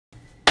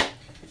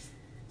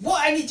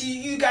what I need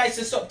you guys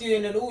to stop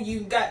doing, and all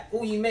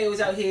you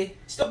males out here,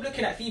 stop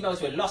looking at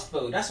females with lust,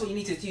 bro. That's what you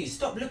need to do.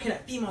 Stop looking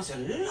at females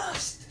with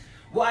lust.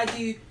 What I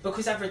do,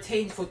 because I've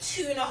retained for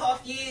 2.5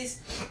 years,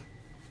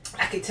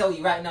 I can tell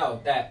you right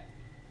now that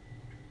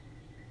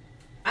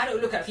I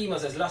don't look at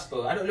females as lust,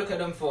 bro. I don't look at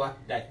them for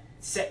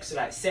sex.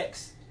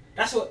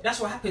 That's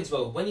what happens,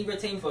 bro. When you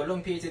retain for a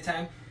long period of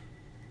time,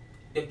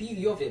 the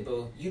beauty of it,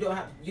 bro, you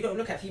don't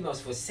look at females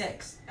for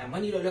sex. And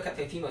when you don't look at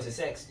females for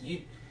sex,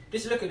 you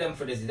just look at them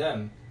for this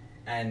them,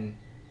 and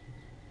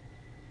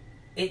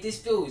it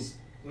just feels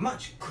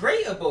much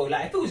greater, bro.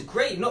 Like, it feels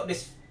great, not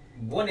this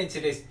wanting to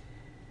this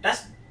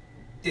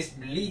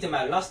leading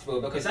my lust,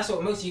 bro, because that's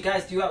what most of you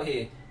guys do out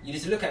here. You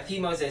just look at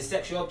females as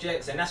sexual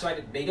objects, and that's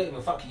why they don't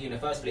even fuck you in the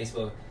first place,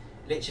 bro.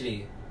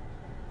 Literally.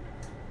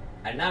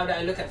 And now that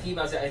I look at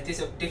females a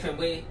different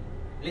way,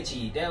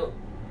 literally, they'll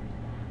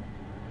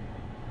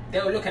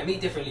look at me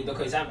differently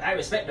because I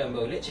respect them,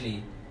 bro,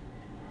 literally.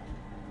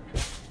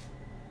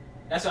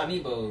 That's what I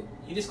mean, bro.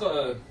 You just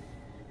gotta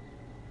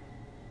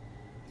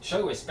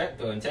show respect,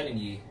 bro, I'm telling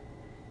you.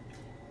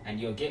 And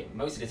you'll get,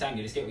 most of the time,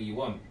 you just get what you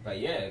want. But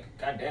yeah,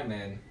 goddamn,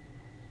 man.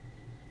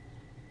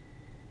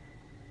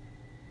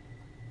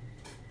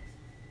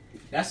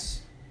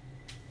 That's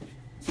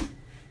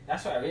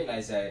what I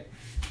realized, that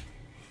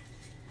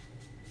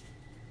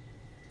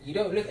you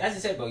don't look, as I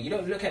said, bro, you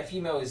don't look at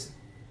females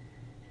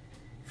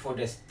for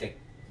the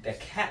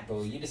cat,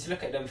 bro. You just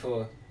look at them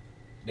for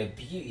the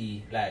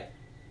beauty, like,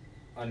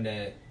 on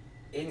the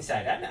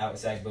inside and the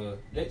outside, bro,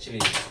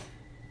 literally.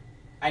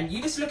 And you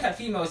just look at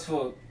females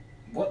for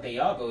what they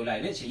are, bro,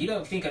 like, literally. You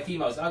don't think a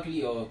female's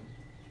ugly or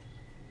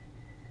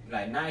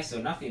like nice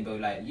or nothing, bro.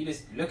 Like, you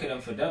just look at them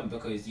for them,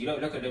 because you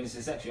don't look at them as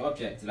a sexual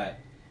object. Like,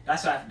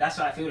 that's why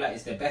I feel like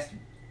it's the best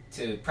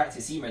to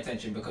practice semen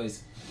retention,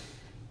 because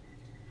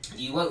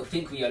you won't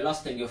think with your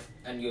lust and your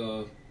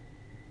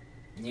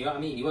you know what I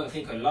mean, you won't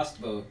think of lust,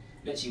 bro.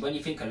 Literally, when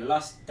you think of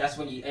lust, that's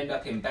when you end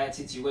up in bad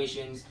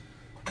situations.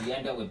 You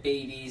end up with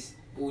babies,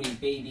 all these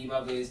baby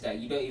mothers that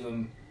you don't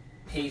even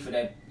pay for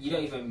their, you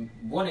don't even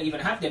want to even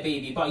have their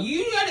baby, but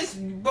you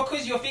just,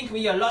 because you're thinking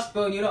with your lust,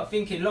 bro, and you're not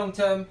thinking long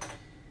term,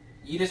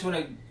 you just want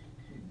to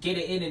get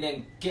it in and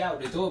then get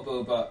out the door,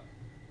 bro. But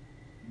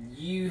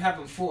you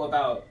haven't thought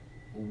about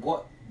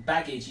what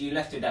baggage you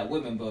left with that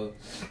woman, bro.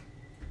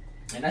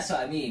 And that's what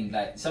I mean.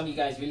 Like, some of you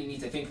guys really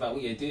need to think about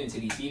what you're doing to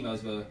these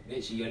females, bro.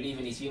 Literally, you're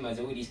leaving these females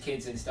with all these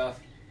kids and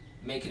stuff,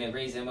 making them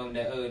raise them on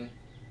their own.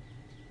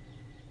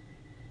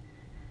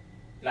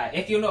 Like,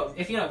 if you're not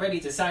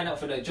ready to sign up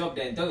for the job,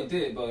 then don't do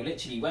it, bro.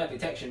 Literally, wear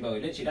protection, bro.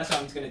 Literally, that's what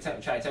I'm just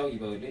gonna try to tell you,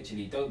 bro.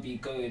 Literally, don't be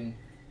going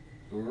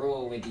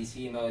raw with these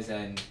females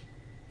and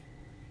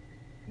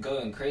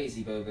going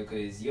crazy, bro,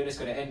 because you're just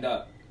gonna end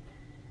up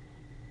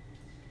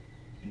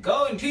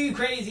going too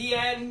crazy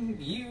and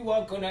you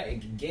are gonna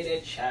get a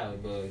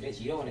child, bro. Literally,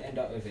 you don't want to end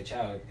up with a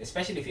child,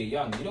 especially if you're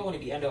young. You don't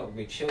want to end up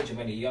with children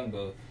when you're young,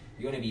 bro.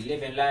 You want to be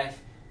living life,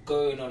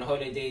 going on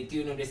holiday,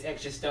 doing all this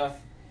extra stuff.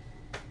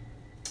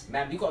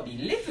 Man, we gotta be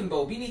living,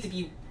 bro. We need to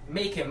be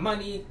making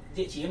money.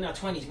 Literally, in our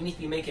 20s, we need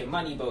to be making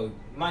money, bro.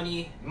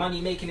 Money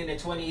making in the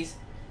 20s,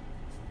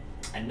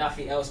 and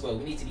nothing else, bro.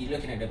 We need to be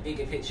looking at the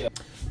bigger picture.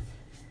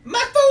 My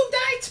phone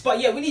died, but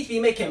yeah, we need to be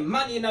making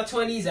money in our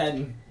 20s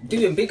and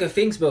doing bigger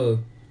things, bro.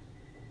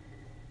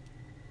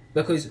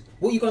 Because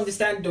what you gotta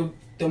understand,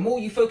 the more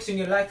you focus on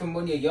your life from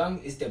when you're young,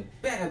 is the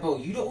better, bro.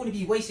 You don't want to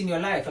be wasting your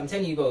life. I'm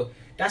telling you, bro.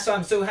 That's why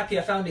I'm so happy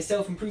I found this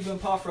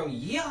self-improvement path from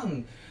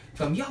young,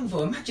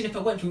 bro. Imagine if I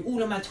went through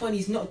all of my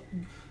 20s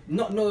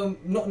not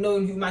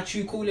knowing who my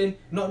true calling,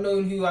 not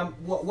knowing who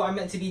what I'm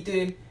meant to be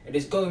doing, and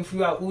just going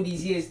throughout all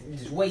these years,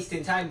 just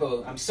wasting time,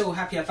 bro. I'm so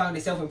happy I found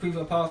this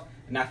self-improvement path,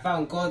 and I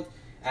found God,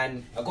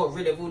 and I got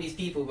rid of all these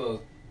people,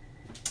 bro.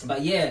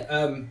 But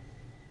yeah,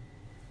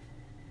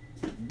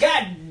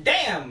 god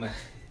damn,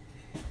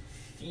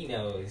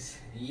 females,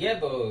 yeah,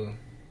 bro.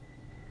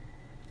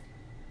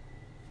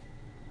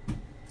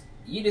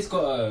 You just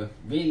gotta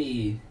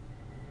really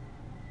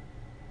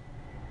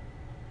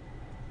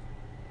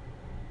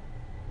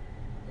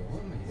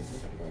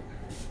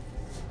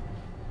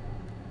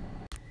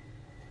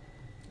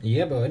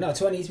yeah, bro, in our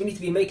 20s, we need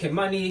to be making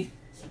money.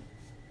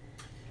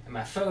 And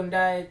my phone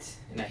died,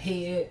 and I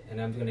hate it, and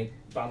I'm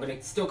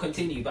gonna still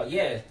continue. But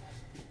yeah,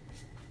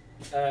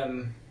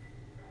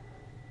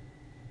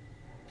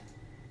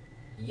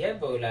 yeah,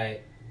 bro,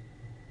 like,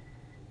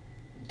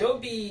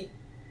 don't be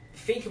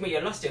thinking when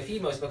you're lost to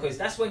females, because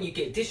that's when you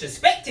get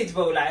disrespected,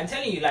 bro. Like, I'm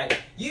telling you, like,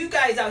 you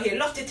guys out here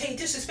love to take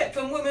disrespect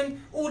from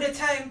women all the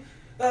time.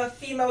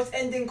 Females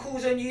ending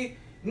calls on you,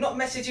 not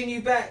messaging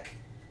you back.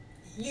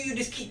 You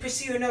just keep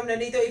pursuing them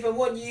and they don't even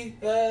want you.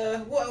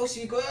 What else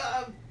you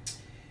got?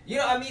 You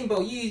know what I mean,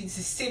 bro? You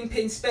just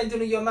simping, spending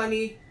all your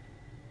money,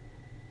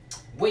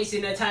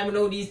 wasting their time on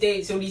all these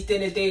dates, all these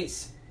dinner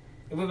dates,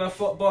 with a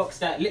thought box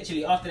that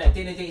literally after that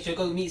dinner date she'll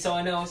go meet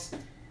someone else.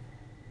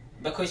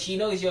 Because she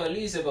knows you're a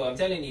loser, bro. I'm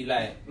telling you,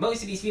 like,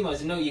 most of these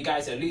females know you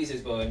guys are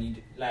losers, bro,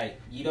 and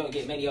you don't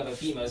get many other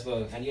females,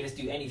 bro, and you just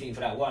do anything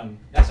for that one.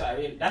 That's what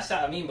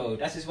I mean, bro.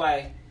 That's just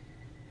why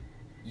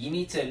you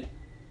need to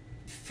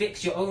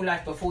fix your own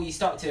life before you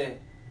start to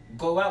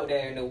go out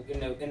there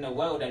in the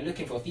world and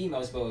looking for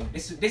females, bro.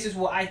 This is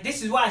why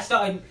I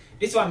started.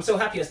 This is why I'm so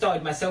happy I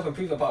started my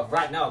self-improvement path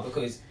right now,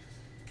 because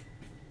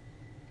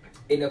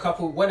in a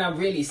couple, when I'm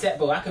really set,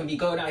 bro, I can be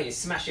going out here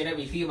smashing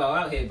every female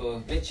out here,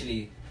 bro,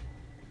 literally.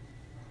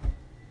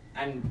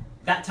 And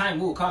that time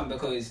will come,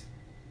 because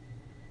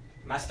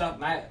my stuff,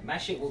 my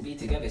shit will be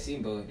together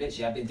soon, bro.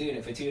 Literally, I've been doing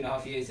it for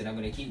 2.5 years, and I'm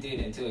gonna keep doing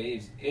it until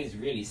it is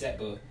really set,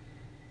 bro.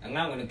 And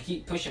now I'm gonna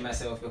keep pushing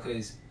myself,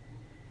 because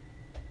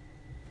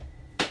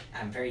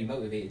I'm very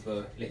motivated,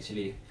 bro.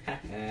 Literally,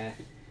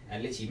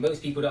 and literally,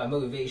 most people don't have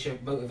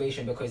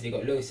motivation because they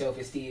got low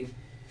self-esteem.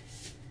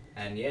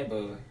 And yeah,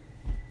 bro,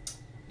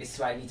 this is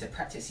why I need to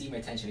practice semen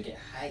retention to get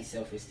high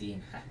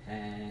self-esteem.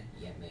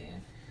 Yeah,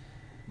 man.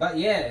 But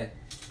yeah,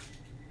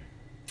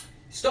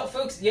 stop,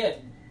 folks. Yeah,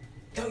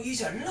 don't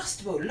use your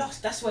lust, bro.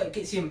 Lust. That's why it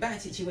gets you in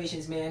bad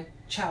situations, man.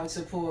 Child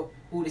support,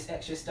 all this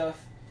extra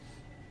stuff.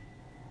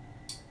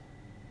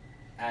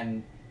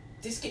 And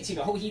this gets you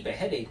a whole heap of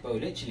headache, bro.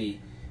 Literally,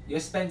 you're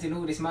spending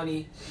all this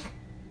money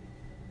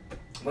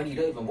when you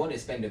don't even want to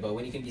spend it, bro.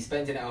 When you can be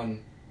spending it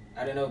on,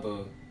 I don't know,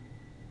 bro,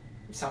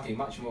 something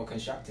much more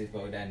constructive,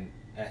 bro, than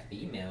a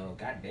female.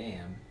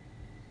 Goddamn.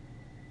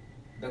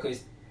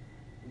 Because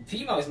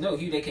females know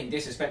who they can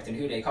disrespect and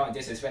who they can't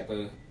disrespect,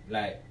 bro.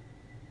 Like,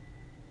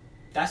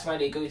 that's why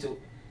they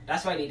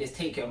just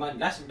take your money.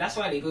 That's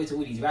why they go to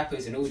all these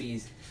rappers and all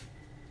these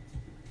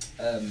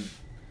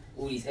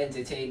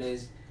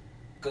entertainers,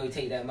 go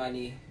take their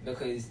money,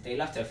 because they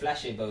love to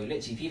flash it, bro.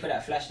 Literally, people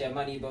that flash their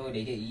money, bro,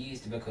 they get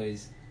used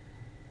because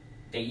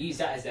they use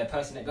that as their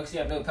personality. Because they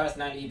have no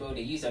personality, bro,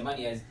 they use their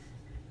money as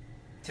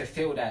to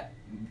fill that,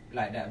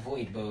 like, that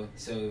void, bro.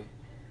 So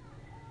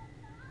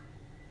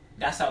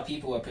that's how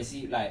people are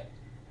perceived. Like,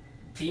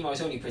 females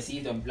only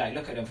perceive them, like,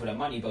 look at them for the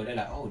money, bro. They're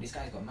like, oh, this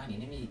guy's got money,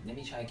 let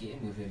me try to get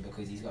in with him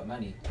because he's got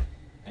money.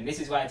 And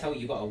this is why I tell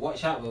you gotta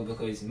watch out, bro,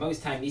 because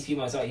most time these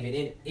females aren't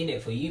even in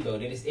it for you, bro.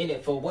 They're just in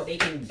it for what they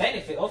can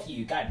benefit off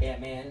you.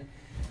 Goddamn, man.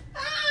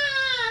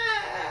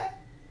 Ah!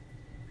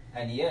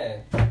 And yeah.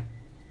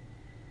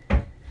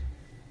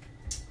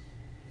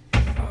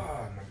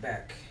 Oh, my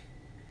back.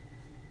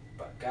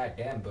 But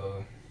goddamn,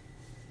 bro.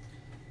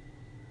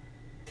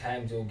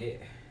 Times will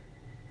get.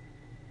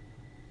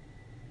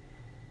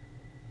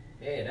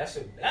 Yeah, that's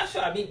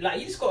what I mean. Like,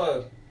 you just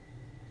gotta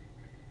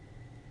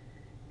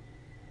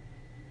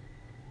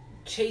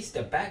chase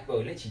the bag, bro.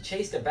 Literally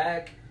chase the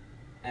bag,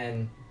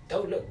 and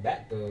don't look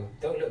back, bro.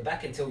 Don't look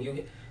back until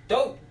you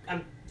don't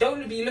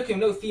be looking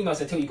for no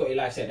females until you got your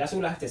life set. That's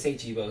all I have to say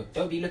to you, bro.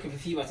 Don't be looking for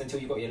females until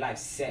you got your life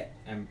set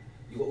and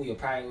you got all your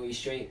priorities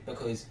straight.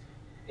 Because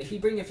if you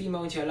bring a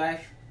female into your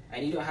life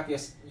and you don't have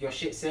your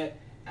shit set,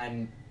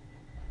 and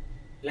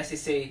let's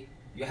just say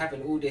you're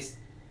having all this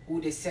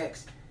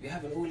sex, you're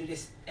having all of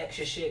this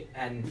extra shit,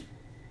 and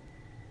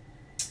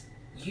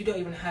you don't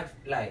even have,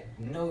 like,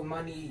 no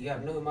money. You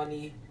have no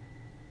money.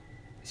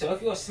 So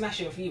if you're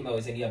smashing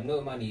females and you have no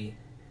money,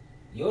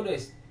 you're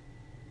just,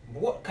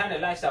 what kind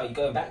of lifestyle are you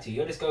going back to?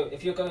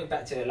 If you're going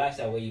back to a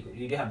lifestyle where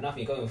you have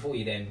nothing going for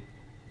you, then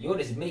you're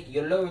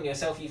lowering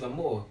yourself even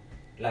more.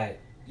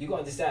 Like, you gotta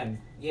understand,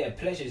 yeah,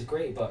 pleasure is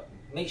great, but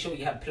make sure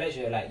you have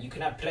pleasure. Like, you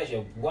can have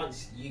pleasure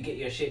once you get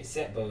your shit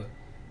set, bro.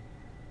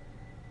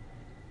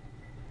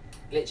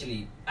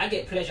 Literally, I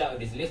get pleasure out of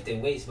this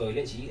lifting weights, bro.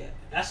 Literally,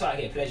 that's what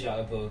I get pleasure out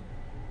of, bro.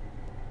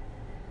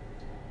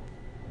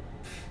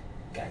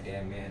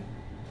 Goddamn, man.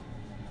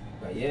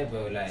 But yeah,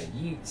 bro, like,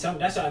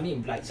 that's what I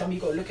mean. Like, you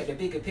gotta look at the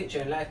bigger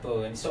picture in life,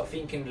 bro, and stop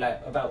thinking, like,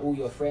 about all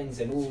your friends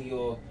and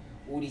all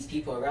these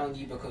people around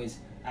you, because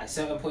at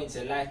certain points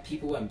in life,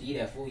 people won't be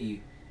there for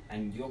you,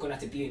 and you're gonna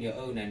have to be on your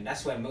own. And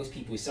that's where most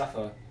people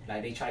suffer.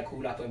 Like, they try to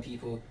call up on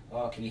people,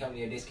 oh, can you help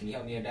me with this, can you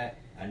help me with that,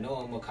 and no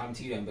one will come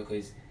to them,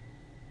 because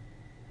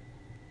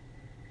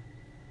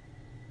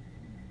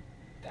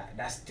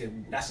that's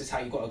just how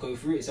you gotta go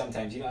through it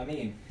sometimes. You know what I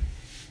mean?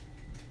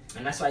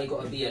 And that's why you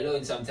gotta be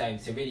alone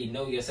sometimes to really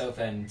know yourself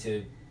and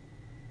to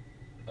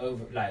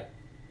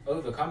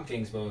overcome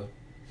things, bro.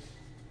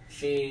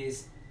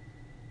 Fears,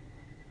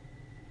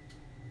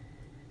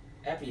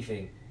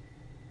 everything.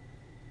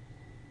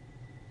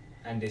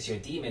 And it's your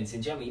demons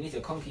in general. You need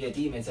to conquer your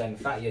demons and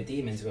fight your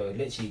demons, bro.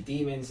 Literally,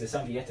 demons are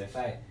something you have to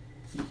fight.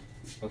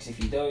 Because if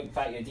you don't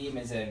fight your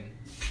demons, then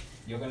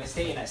you're gonna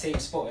stay in that same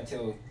spot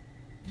until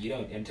you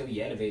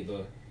elevate,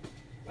 bro.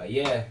 But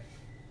yeah,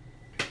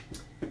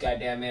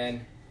 goddamn,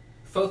 man.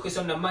 Focus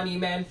on the money,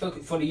 man.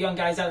 Focus for the young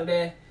guys out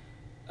there.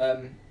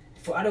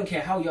 I don't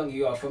care how young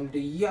you are. The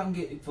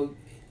younger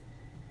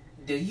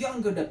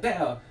the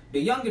better. The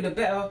younger the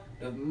better.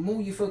 The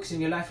more you focus in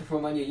your life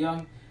from when you're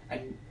young,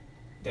 and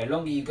the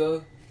longer you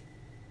go,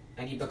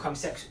 and you become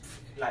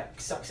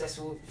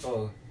successful,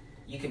 bro,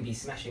 you can be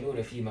smashing all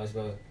the females,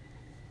 bro.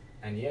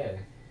 And yeah,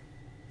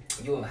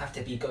 you won't have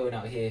to be going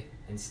out here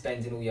and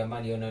spending all your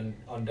money on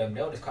them.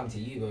 They'll just come to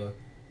you, bro.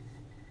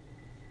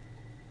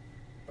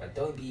 But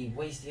don't be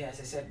wasting, as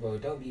I said, bro.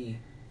 Don't be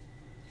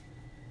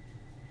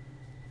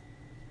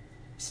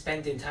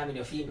spending time with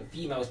your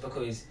females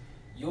because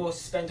you'll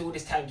spend all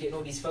this time getting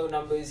all these phone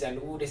numbers and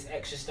all this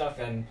extra stuff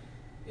and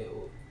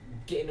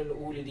getting on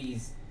all of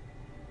these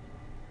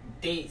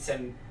dates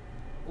and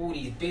all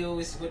these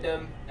bills with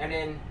them, and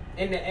then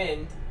in the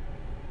end,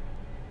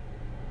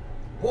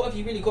 what have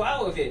you really got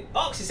out of it?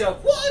 Ask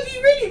yourself, what have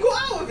you really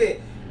got out of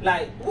it?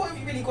 Like, what have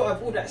you really got out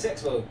of all that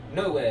sex, bro?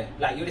 Nowhere.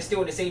 Like, you're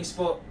still in the same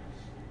spot,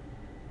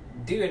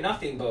 doing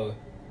nothing, bro.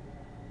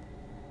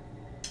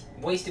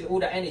 Wasting all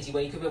that energy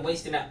when you could have been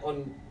wasting that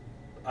on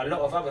a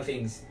lot of other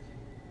things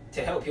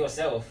to help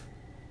yourself.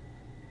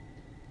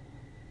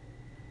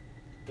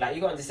 Like,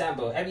 you gotta understand,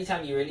 bro, every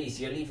time you release,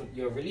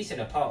 you're releasing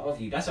a part of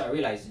you. That's what I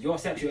realized. Your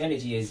sexual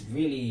energy is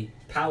really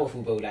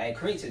powerful, bro. Like, it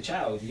creates a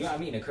child. You know what I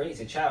mean? It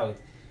creates a child.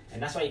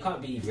 And that's why you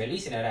can't be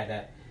releasing it like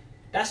that.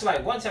 That's why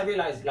once I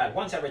realized, like,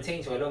 once I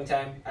retained for a long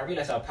time, I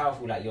realized how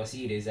powerful, like, your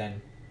seed is and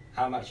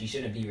how much you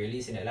shouldn't be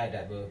releasing it like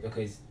that, bro.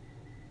 Because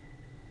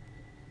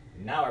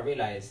now I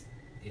realize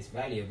it's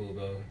valuable,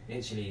 bro.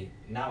 Literally,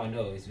 now I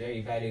know it's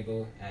very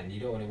valuable and you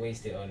don't want to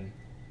waste it on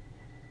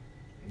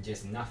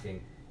just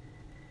nothing.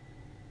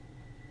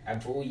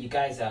 And for all you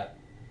guys that...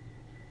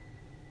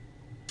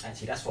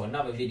 Actually, that's for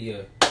another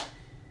video.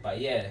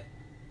 But yeah.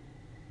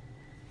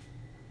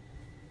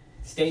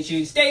 Stay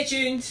tuned. Stay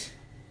tuned.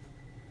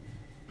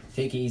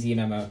 Take it easy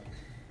and I'm out.